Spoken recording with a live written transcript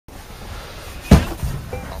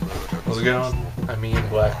How's it going? I'm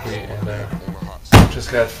Ianblackley, and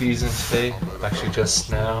just got these in today, actually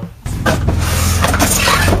just now.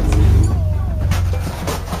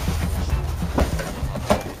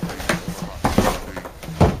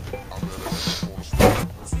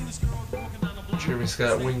 Jeremy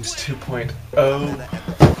Scott Wings 2.0.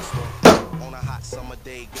 On a hot summer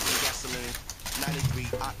day, getting gasoline, 93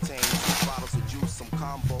 octane, bottles of juice, some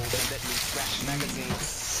combos, and let me scratch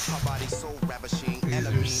magazines. Her body so ravishing, and I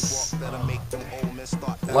mean walk better make them old men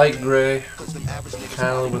start light gray,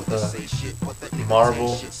 kind of with a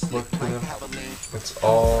marble look to them. It's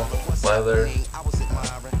all leather.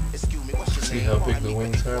 See how big the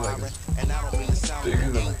wings are? Like it's bigger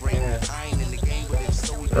than my hand.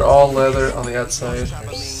 They're all leather on the outside.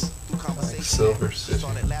 There's like silver stitching.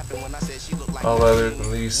 All leather,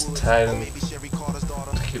 and these tied in to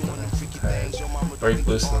keep them nice and tight. Or you can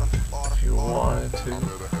loosen them if you wanted to.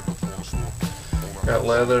 Got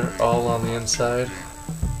leather all on the inside.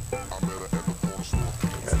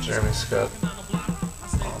 Got Jeremy Scott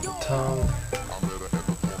on the tongue.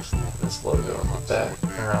 This logo on the back,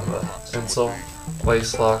 or on the insole.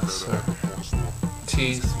 Lace locks or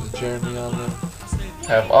teeth with Jeremy on them.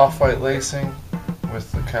 Have off-white lacing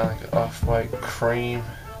with the kind of like off-white cream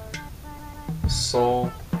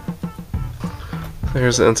sole.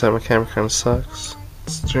 Here's the inside. My camera kind of sucks.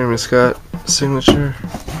 It's Jeremy Scott signature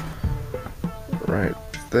right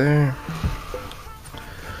there.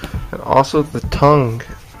 And also the tongue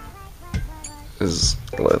is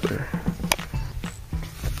leather.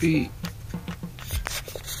 Feet.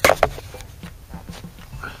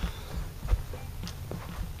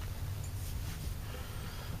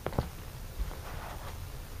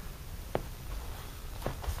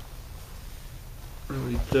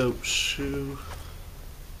 Really dope shoe.